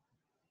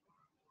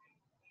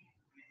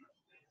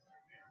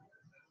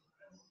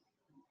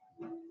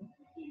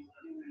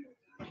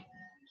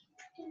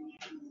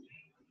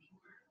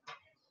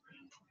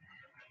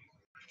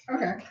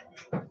 Okay.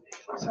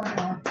 So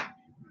now,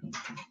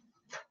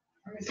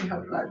 let me see how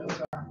dry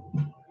those are.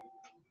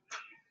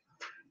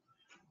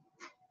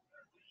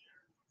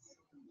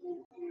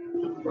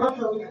 I'll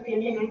put it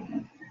in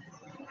there.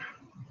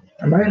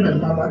 I might have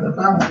been on the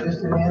phone, I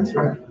just didn't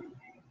answer it.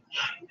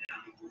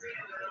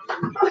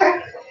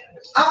 Okay.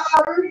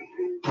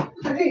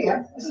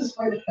 Khadija, this is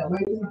for the film.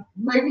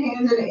 Wave your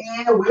hands in the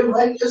air, wave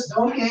like just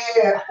don't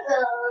care.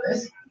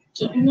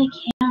 Get in the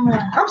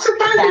camera. I'm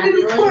surprised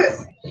you didn't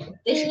quit.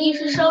 You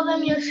should show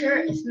them your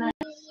shirt. It's nice.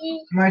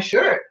 My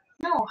shirt.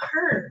 No,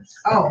 hers.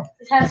 Oh.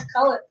 It has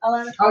color. A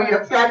lot of Oh, color.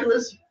 you're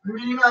fabulous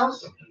Minnie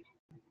Mouse.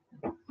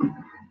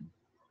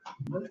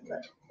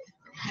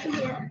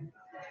 Yeah.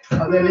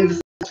 Oh, that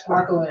is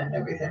sparkle and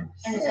everything.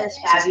 And it says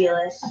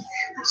fabulous.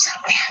 I'm so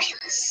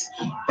fabulous.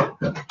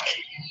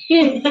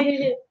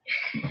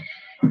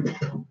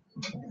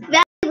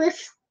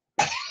 Fabulous.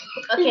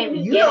 Okay,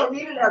 You don't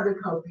need another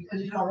coat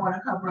because you don't want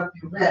to cover up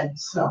your red.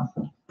 So,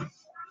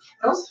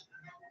 those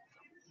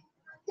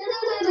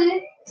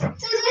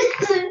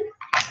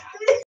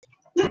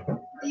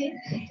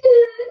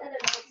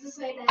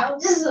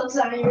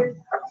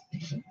tired.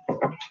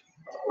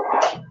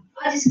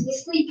 I just gonna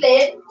sleep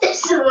in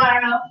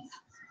tomorrow.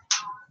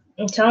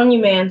 I'm telling you,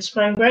 man,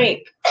 spring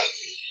break.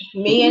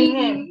 Me and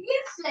him.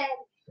 You said.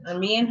 Or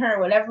me and her,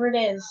 whatever it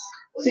is.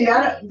 See,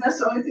 that's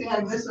the only thing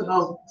I miss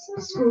about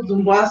schools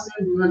in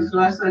Boston. Because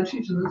when I started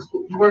teaching the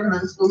school, working in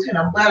the schools here, and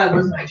I'm glad I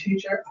wasn't a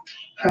teacher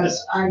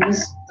because I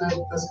missed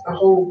the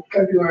whole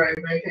February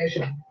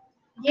vacation.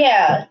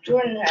 Yeah,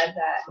 Jordan had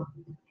that.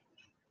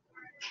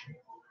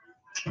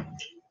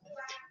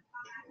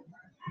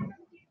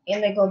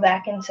 And they go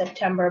back in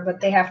September, but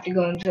they have to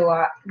go in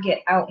July,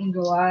 get out in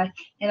July.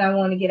 And I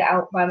want to get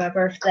out by my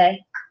birthday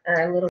or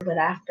a little bit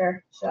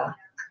after. So.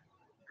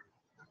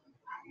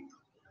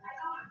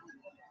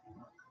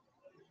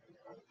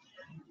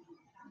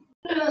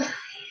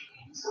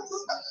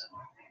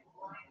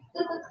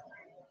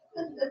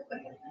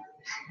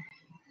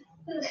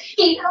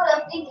 You know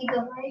what I'm thinking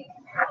of, right?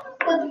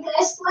 When the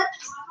guy slept.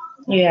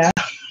 Yeah.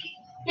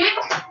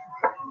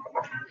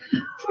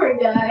 Poor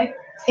guy.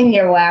 And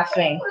you're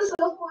laughing. It was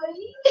so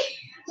funny.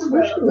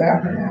 What you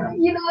laughing at?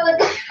 You know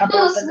what?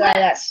 About the guy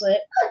that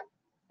slipped.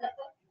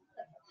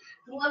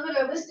 Love it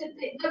or list it.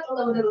 Not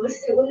love it or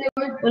list it. When they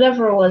were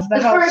Whatever it was,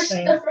 the house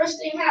thing. the first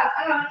thing out,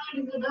 I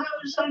don't know, the dog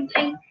or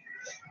something.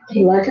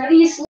 You like it?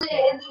 He slid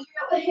and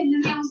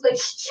the man was like,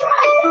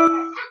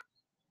 strike!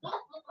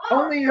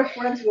 Only your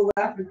friends will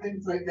laugh at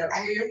things like that.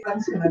 Only your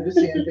friends can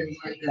understand things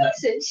like that.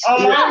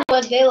 Oh, mom,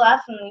 but they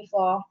laugh when we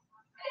fall.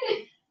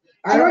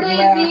 I don't Jordan,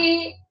 laugh.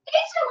 Angel,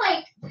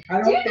 like, I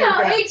don't do you think know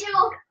that.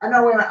 Angel? I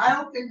know. Wait a minute, I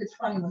don't think it's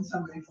funny when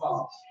somebody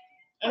falls.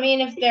 I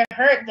mean, if they're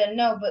hurt, then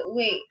no, but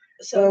wait.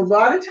 So a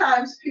lot of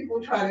times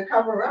people try to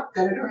cover up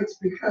that it hurts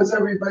because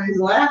everybody's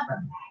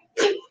laughing.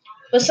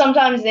 But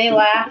sometimes they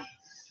laugh,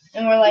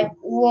 and we're like,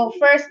 well,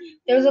 first,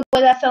 there was a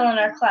boy that fell in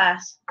our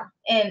class,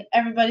 and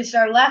everybody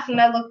started laughing.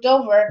 I looked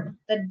over,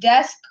 the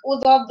desk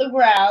was off the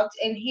ground,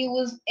 and he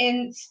was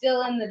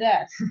still in the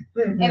desk.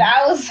 And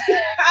I was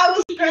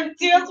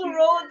tears were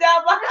rolling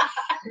down my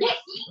eyes.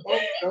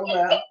 Don't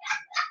laugh.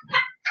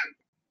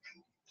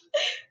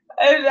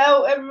 And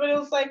now everybody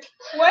was like,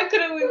 why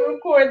couldn't we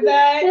record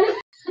that?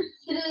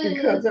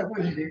 Because that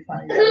wouldn't be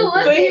funny.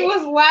 But he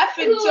was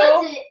laughing Who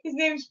so, was it? his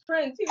name's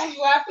Prince. He was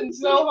laughing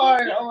so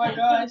hard. Oh my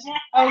gosh.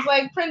 I was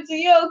like, Prince, are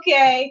you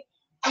okay?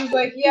 He was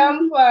like, yeah,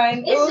 I'm fine.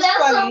 It was sounds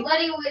funny. so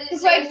funny when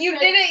It's like you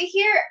didn't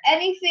hear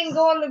anything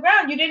go on the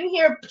ground. You didn't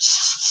hear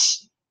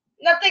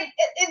nothing.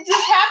 It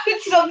just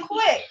happened so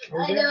quick.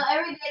 I know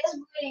every day this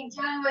morning,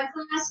 John in my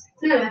class,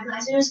 not in my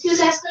class, it was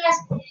Tuesday's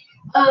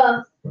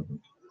class.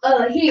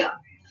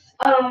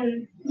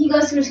 He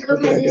goes to his school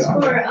classes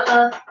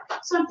for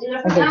something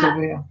I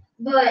forgot.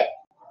 But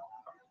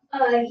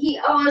he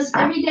always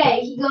every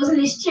day he goes in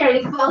his chair and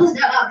he falls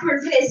down on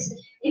purpose.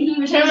 And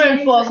he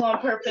Cameron falls on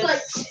purpose. Like,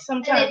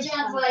 Sometimes. and then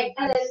John's like,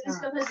 and then this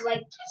professor's like,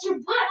 get your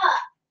butt up.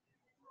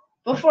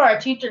 Before our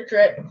teacher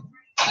trip,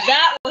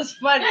 that was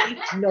funny.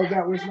 No,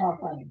 that was not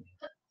funny.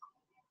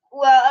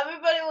 Well,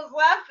 everybody was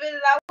laughing,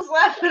 and I was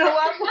laughing a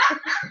lot more.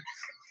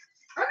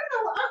 I don't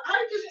know.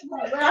 I just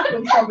won't laugh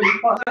when somebody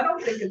falls. I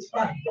don't think it's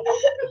funny.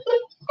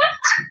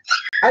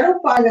 I don't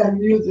find that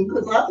amusing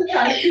because lots of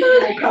times people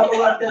will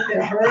cover up that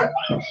they're hurt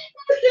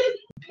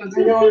because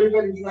they know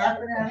everybody's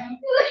laughing at them.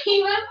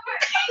 Remember?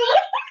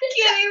 I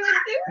can't even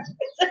do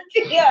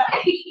it. Yeah.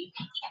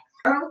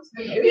 I don't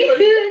think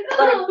anybody.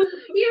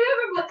 You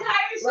remember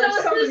Makai like showed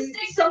us somebody- the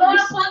sticks somebody- going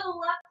up on the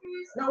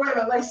lockers? No, wait a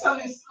minute. Like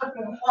somebody's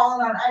slipping and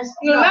falling on ice.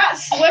 No, not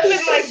slipping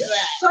like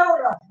that. So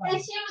not And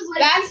funny. she was like,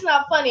 That's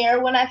not funny.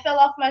 Or when I fell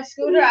off my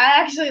scooter, I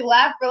actually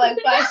laughed for like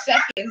 5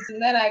 seconds,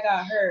 and then I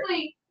got hurt.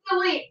 wait.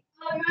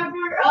 I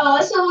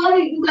remember,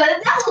 someone,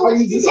 that Oh,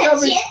 was you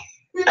discovered- shit.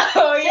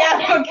 Oh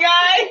yeah,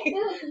 okay.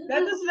 That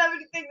doesn't have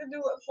anything to do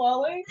with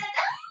falling.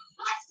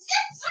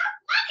 That's so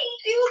funny.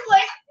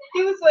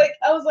 He was like,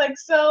 I was like,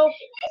 so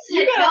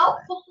you gotta.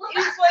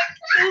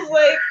 He was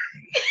like.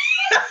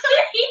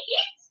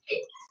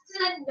 He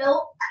said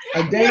no.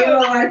 A day in the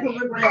life of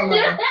a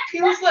grandmother.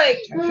 He was like,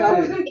 I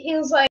tell you.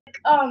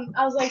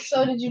 I was like,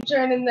 so did you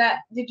turn in that?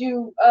 Did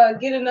you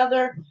get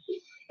another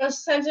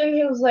sentence?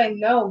 He was like,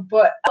 no,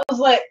 but I was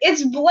like,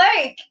 it's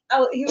blank.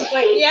 He was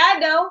like, yeah, I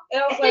know.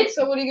 And I was like,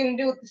 so what are you gonna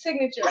do with the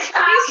signature?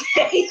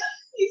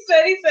 He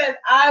said,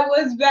 I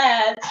was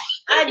bad.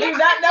 I do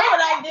not know what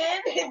I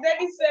did. And then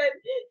he said,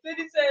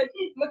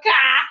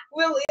 Makai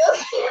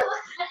Williams.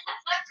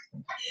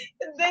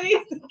 And then the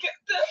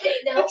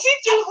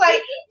teacher was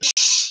like,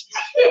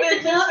 and then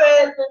she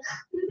said,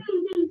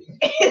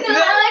 No,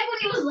 I like when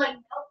he was like,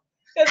 no.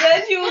 and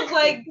then she was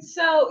like,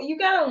 so you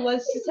got a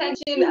lunch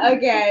detention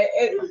again.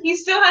 And he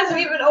still hasn't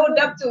even owned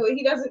up to it.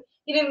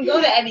 He didn't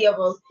go to any of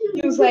them.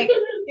 He was like,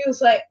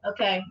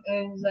 okay.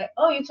 And he was like,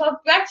 oh, you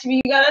talked back to me.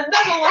 You got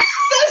another lunch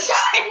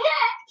detention.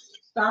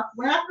 Stop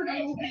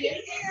laughing.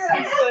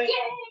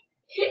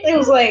 He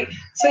was like,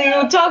 so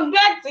you talk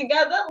back to you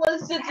got that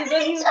lunch detention. And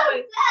then he was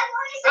like,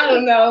 I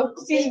don't know.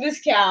 She's Miss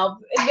Cal.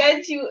 And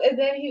then she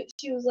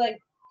was like,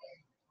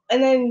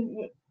 and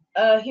then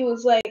he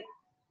was like,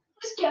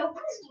 Let's go.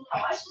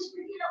 Watch this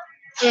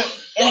video.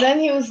 and then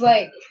he was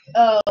like,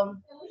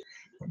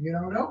 You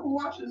don't know who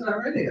watches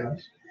our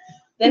videos.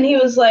 Then he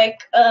was like,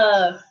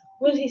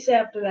 what did he say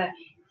after that?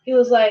 He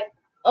was like,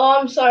 oh,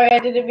 I'm sorry, I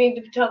didn't mean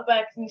to talk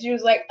back. And she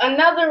was like,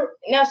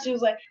 now she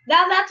was like,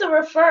 that's a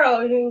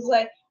referral. And he was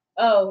like,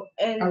 oh.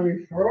 And A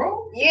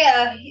referral?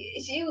 yeah,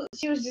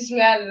 she was just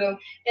mad at him.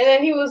 And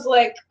then he was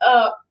like,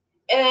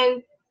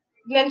 and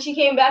then she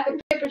came back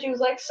with paper. She was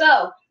like,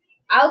 so,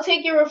 I'll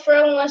take your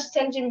referral and less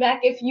attention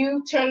back if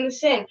you turn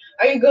this in.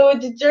 Are you going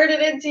to turn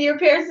it into your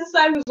parents this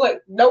time? He was like,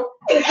 nope.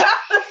 I was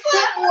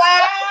like,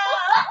 wow.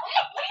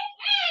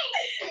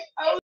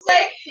 I was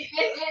like,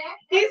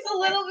 he's a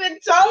little bit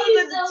taller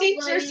than the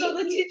teacher, so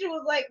the teacher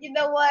was like, you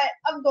know what?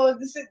 I'm going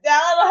to sit down.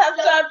 I don't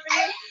have time for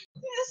you.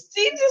 This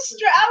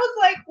teacher, I was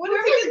like, what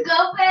is he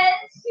go, Pez?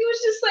 He was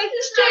just like,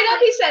 straight up,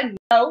 he said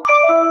no.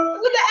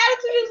 With the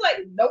attitude, he was like,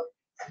 nope.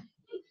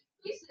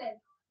 He said,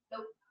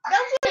 nope.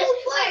 That's what it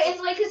was like.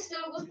 It's like his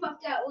stomach was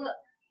puffed out. Look.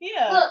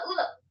 Yeah. Look.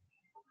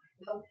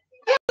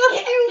 That's what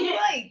he was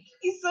like.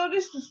 He's so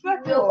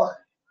disrespectful.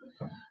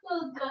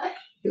 Oh, God.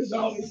 There's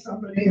always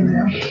somebody in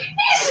there. He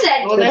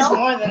said, Well, there's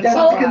more than That's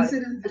somebody.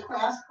 considered the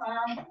class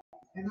clown.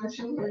 And that's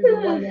usually the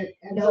one that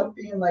ends up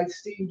being like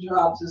Steve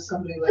Jobs or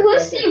somebody like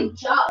who's that. Steve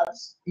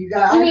Jobs? You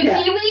got You mean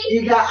iPads. Peabody?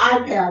 You got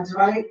iPads,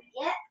 right?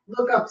 Yeah.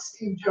 Look up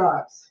Steve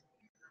Jobs.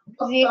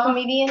 Is he a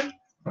comedian?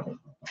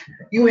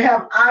 You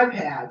have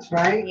iPads,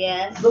 right?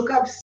 Yes. Look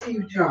up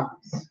Steve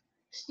Jobs.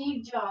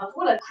 Steve Jobs.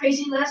 What a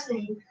crazy last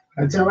name.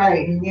 That's all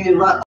right. You need to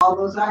run all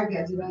those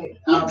iPads, right?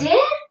 You did?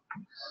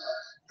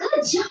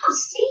 Good job,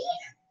 Steve.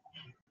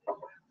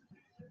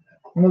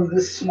 One of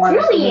the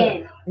smartest.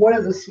 Brilliant. One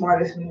of the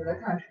smartest in the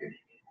country.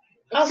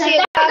 I'll Except see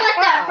I it. forgot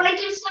that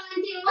Frankenstein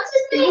thing. What's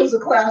his He name? was a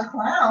class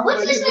clown,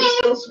 What's but his he name? was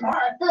still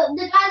smart. The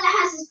guy that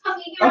has his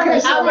puffy hair. Okay,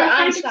 like so Albert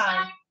Frankenstein.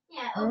 Einstein.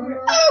 Yeah,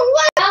 Albert. Oh,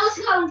 what? I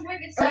was calling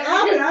Frankenstein. But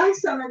Albert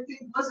Einstein, I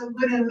think, wasn't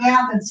good in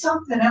math and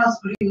something else,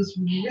 but he was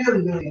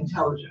really, really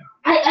intelligent.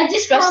 I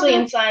just called Especially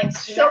him. in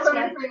science. Show That's them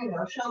my- your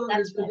finger. Show them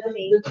that's my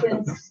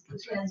the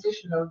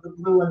transition of the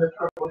blue and the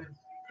purple.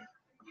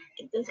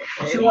 This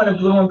is She wanted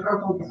blue and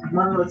purple,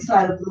 one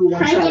side of blue,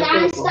 one side Franken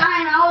of purple.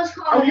 Einstein. I always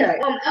call Okay.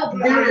 him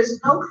Albert There Einstein.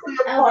 is no clear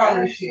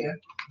polish here.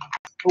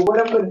 But what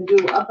I'm going to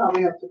do, I'll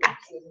probably have to fix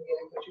this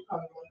again, but you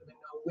probably won't even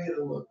know where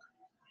to look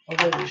or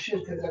where to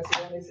shoot, because that's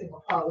the only thing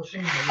of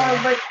polishing.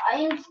 Albert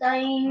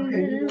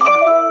Einstein.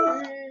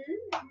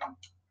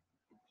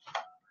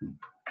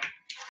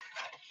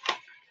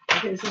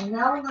 Okay, so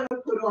now we're going to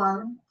put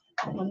on.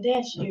 One day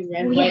I should do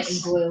red, Oh, white,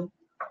 yes. and blue.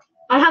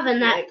 I'm having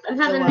that. Like I'm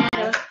having July.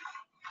 that.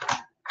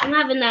 I'm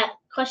having that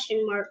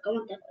question mark. I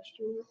want that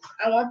question mark.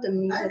 I want the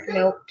music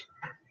note.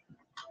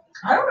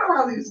 I don't know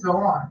how these go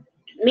on.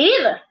 Me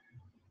neither.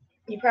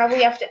 You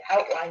probably have to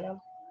outline them.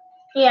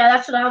 Yeah,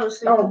 that's what I was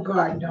thinking. Oh,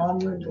 God, no, I'm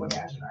going to do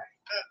that tonight.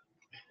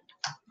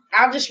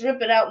 I'll just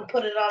rip it out and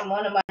put it on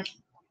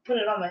put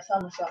it on my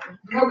thumb or something.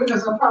 No,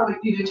 because I probably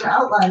needed to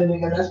outline it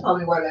again. That's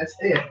probably why that's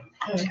there.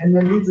 Mm. And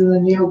then these are the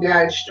nail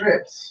guide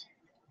strips.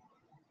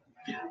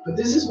 But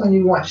this is when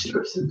you want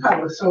strips of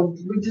color. So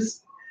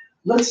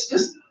let's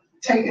just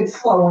take it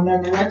slow, and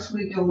then the next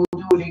weekend we'll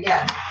do it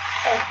again.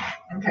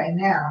 Okay,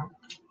 now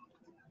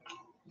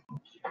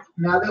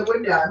that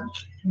we're done,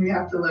 we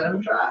have to let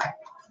them dry.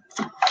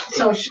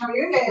 So show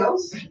your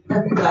nails,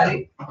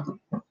 everybody.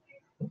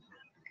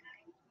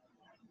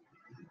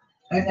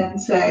 And then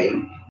say,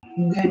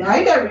 good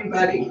night,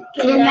 everybody.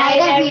 Good night,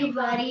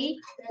 everybody.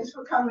 Thanks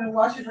for coming and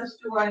watching us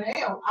do our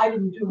nails. I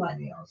didn't do my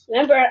nails.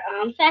 Remember,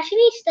 I'm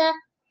fashionista.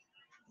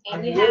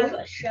 And we you? have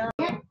a show.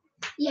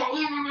 Yeah,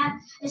 and I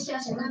have a show.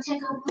 So go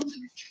check out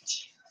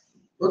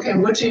Okay,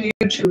 what's your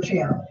YouTube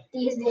channel?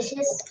 these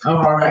dishes. Oh,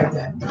 all right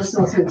then. Just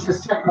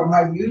check out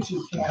my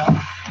YouTube channel.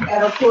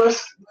 And of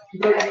course, when you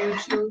go to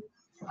YouTube,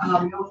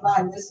 you'll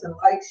find this and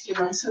like,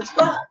 share, and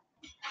subscribe.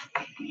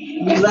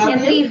 We love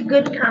And you. leave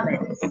good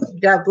comments.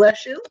 God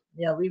bless you.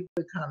 Yeah, leave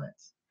good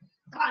comments.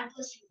 God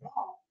bless you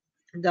all.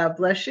 God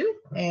bless you,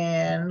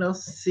 and we'll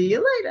see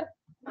you later.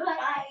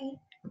 Bye.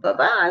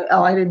 Bye-bye.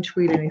 Oh, I didn't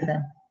tweet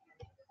anything.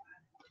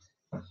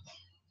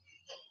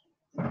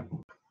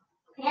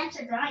 Pants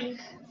are drying.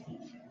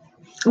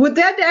 With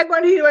that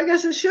daggone heater, I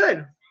guess it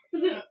should.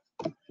 I'm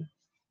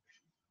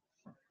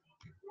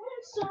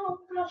so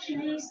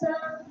fashionista.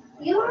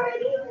 You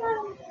already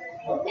know.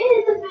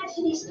 Okay, the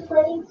fashionista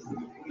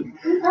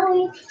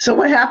place. So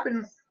what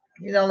happened?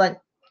 You know, like,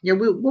 yeah,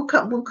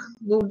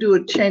 we'll do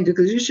a change it,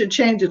 because you should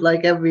change it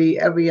like every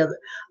other.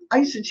 I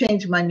used to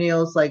change my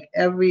nails like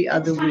every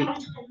other week.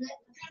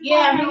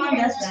 Yeah, everyone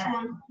does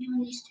that.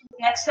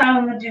 Next time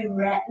I'm gonna do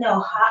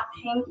hot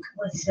pink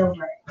with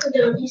silver.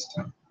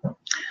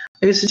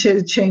 I used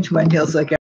to change my nails like